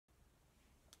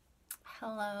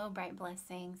Hello, bright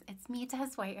blessings. It's me,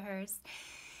 Tess Whitehurst.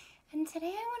 And today I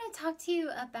want to talk to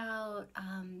you about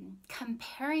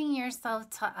comparing yourself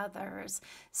to others.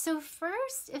 So,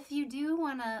 first, if you do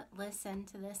want to listen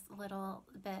to this little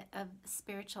bit of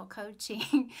spiritual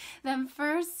coaching, then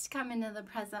first come into the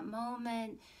present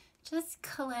moment. Just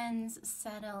cleanse,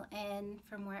 settle in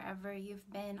from wherever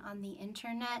you've been on the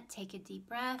internet. Take a deep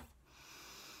breath.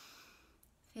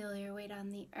 Feel your weight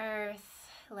on the earth.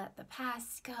 Let the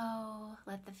past go.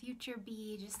 Let the future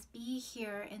be. Just be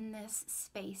here in this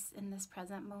space, in this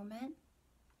present moment.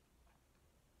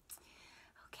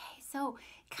 Okay, so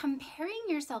comparing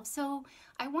yourself. So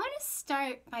I want to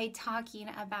start by talking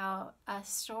about a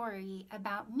story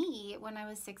about me when I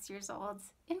was 6 years old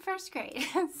in first grade.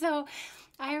 So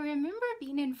I remember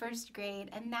being in first grade,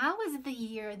 and that was the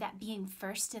year that being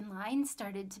first in line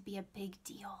started to be a big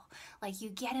deal. Like, you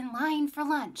get in line for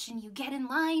lunch, and you get in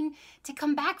line to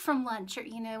come back from lunch, or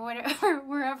whatever,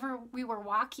 wherever we were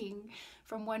walking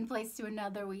from one place to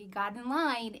another, we got in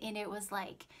line, and it was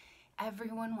like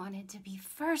everyone wanted to be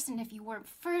first, and if you weren't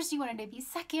first, you wanted to be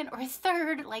second or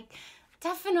third, like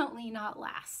definitely not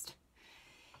last.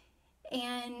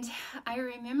 And I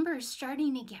remember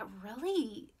starting to get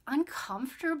really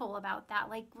uncomfortable about that,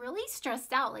 like really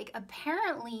stressed out. Like,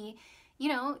 apparently,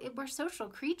 we're social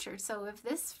creatures. So if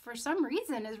this, for some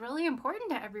reason, is really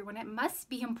important to everyone, it must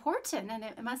be important, and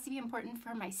it must be important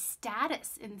for my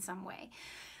status in some way.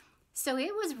 So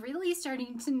it was really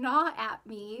starting to gnaw at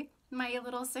me, my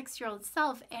little 6-year-old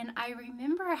self. And I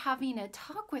remember having a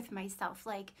talk with myself,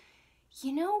 like,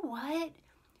 you know what?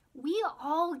 We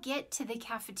all get to the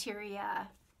cafeteria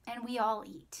and we all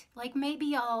eat. Like,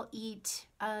 maybe I'll eat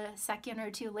a second or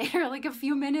two later, like a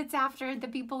few minutes after the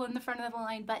people in the front of the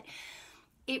line. But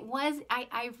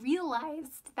I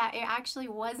realized that it actually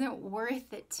wasn't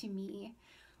worth it to me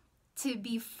to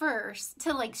be first,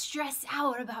 to like stress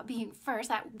out about being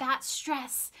first. That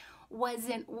stress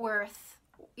wasn't worth,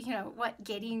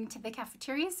 getting to the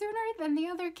cafeteria sooner than the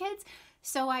other kids.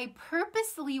 So I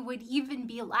purposely would even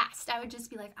be last. I would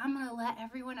just be like, I'm gonna let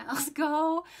everyone else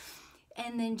go.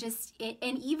 And then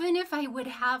and even if I would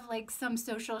have like some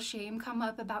social shame come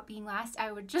up about being last,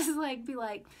 I would just like be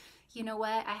like, you know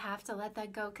what, I have to let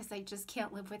that go because I just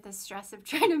can't live with the stress of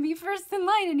trying to be first in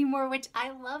line anymore. Which I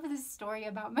love this story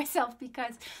about myself,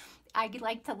 because I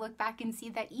like to look back and see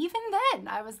that even then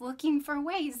I was looking for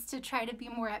ways to try to be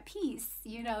more at peace,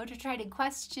 to try to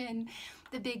question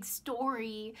the big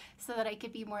story so that I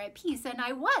could be more at peace. And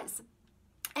I was.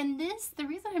 And the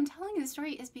reason I'm telling you the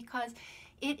story is because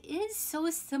it is so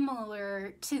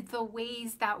similar to the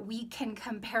ways that we can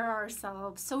compare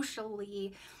ourselves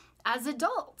socially as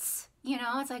adults.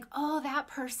 It's like, oh, that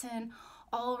person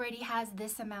already has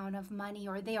this amount of money,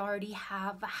 or they already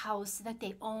have a house that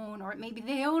they own, or maybe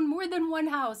they own more than one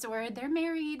house, or they're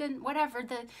married and whatever,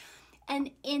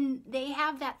 and they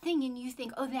have that thing, and you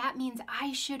think, oh, that means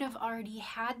I should have already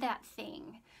had that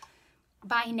thing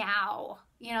by now.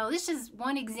 This is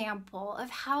one example of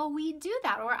how we do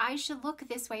that. Or I should look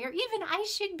this way, or even I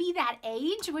should be that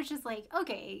age, which is like,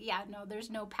 okay, yeah, no, there's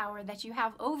no power that you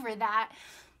have over that.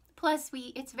 Plus,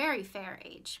 it's very fair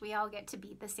age. We all get to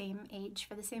be the same age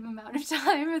for the same amount of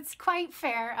time. It's quite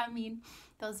fair. I mean,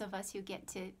 those of us who get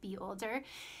to be older,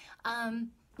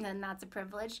 then that's a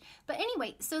privilege. But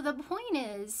anyway, so the point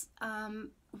is,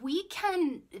 we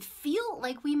can feel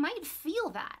like, we might feel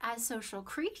that as social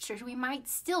creatures. We might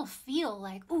still feel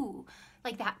like, ooh,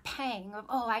 like that pang of,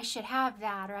 oh, I should have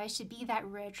that, or I should be that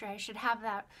rich, or I should have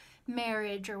that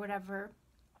marriage, or whatever.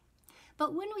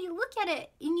 But when we look at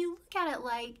it, and you look at it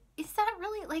like, is that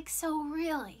really like, so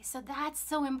really? So that's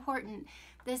so important,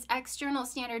 this external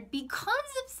standard, because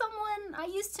of someone I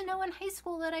used to know in high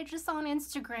school that I just saw on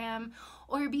Instagram,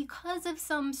 or because of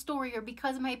some story, or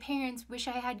because my parents wish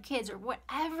I had kids, or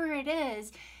whatever it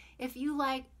is. If you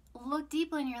like look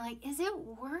deeply and you're like, is it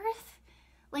worth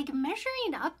like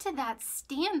measuring up to that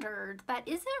standard that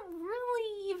isn't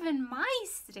really even my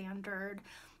standard?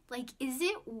 Like, is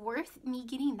it worth me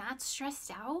getting that stressed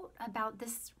out about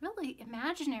this really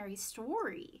imaginary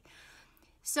story?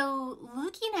 So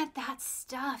looking at that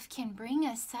stuff can bring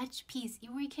us such peace.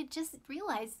 We could just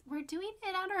realize we're doing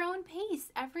it at our own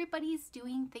pace. Everybody's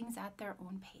doing things at their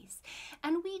own pace.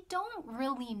 And we don't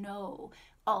really know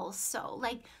also.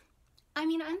 Like, I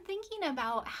mean, I'm thinking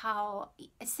about how,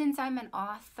 since I'm an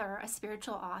author, a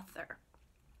spiritual author,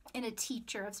 and a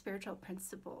teacher of spiritual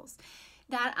principles,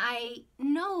 that I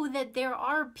know that there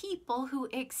are people who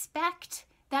expect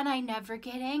that I never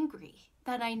get angry,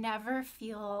 that I never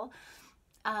feel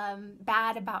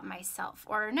bad about myself,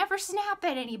 or never snap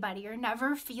at anybody, or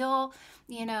never feel,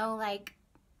 like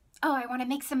oh, I want to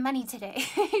make some money today,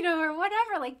 you know, or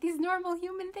whatever, like these normal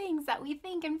human things that we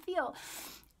think and feel.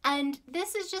 And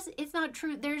this is just, it's not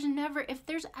true. There's never, if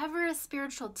there's ever a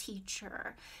spiritual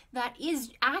teacher that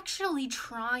is actually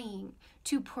trying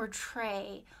to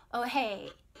portray, oh, hey,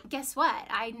 guess what?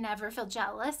 I never feel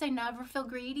jealous. I never feel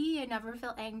greedy. I never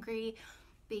feel angry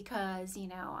because, you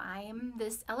know, I am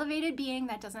this elevated being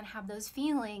that doesn't have those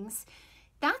feelings.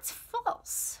 That's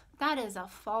false. That is a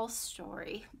false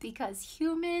story because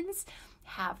humans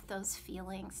have those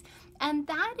feelings. And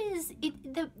that is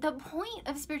it. The point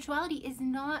of spirituality is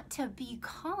not to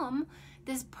become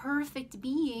this perfect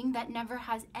being that never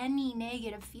has any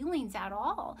negative feelings at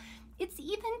all. It's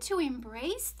even to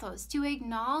embrace those, to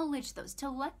acknowledge those, to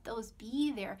let those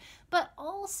be there, but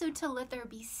also to let there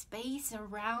be space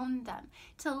around them,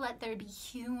 to let there be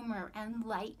humor and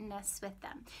lightness with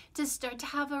them, to start to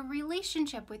have a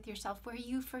relationship with yourself where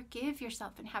you forgive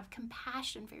yourself and have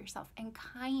compassion for yourself and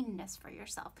kindness for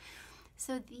yourself.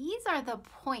 So these are the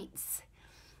points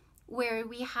where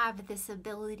we have this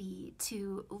ability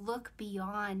to look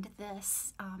beyond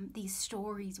this, these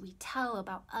stories we tell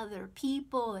about other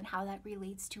people and how that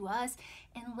relates to us,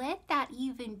 and let that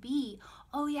even be,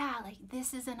 oh yeah, like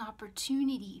this is an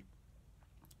opportunity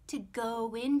to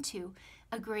go into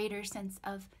a greater sense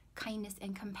of kindness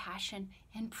and compassion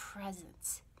and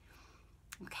presence.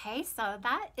 Okay, so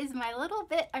that is my little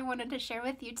bit I wanted to share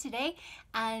with you today.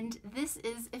 And this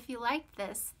is, if you like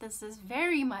this is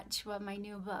very much what my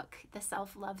new book, The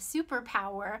Self-Love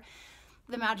Superpower,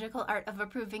 The Magical Art of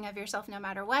Approving of Yourself No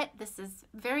Matter What. This is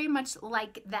very much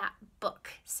like that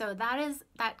book. So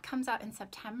that comes out in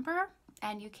September,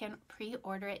 and you can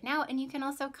pre-order it now. And you can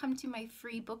also come to my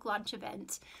free book launch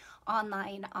event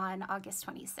online on August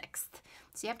 26th.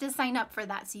 So you have to sign up for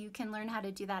that. So you can learn how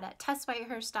to do that at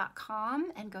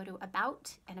tesswhitehurst.com and go to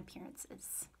About and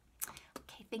Appearances.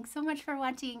 Okay, thanks so much for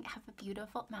watching. Have a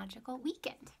beautiful, magical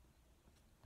weekend.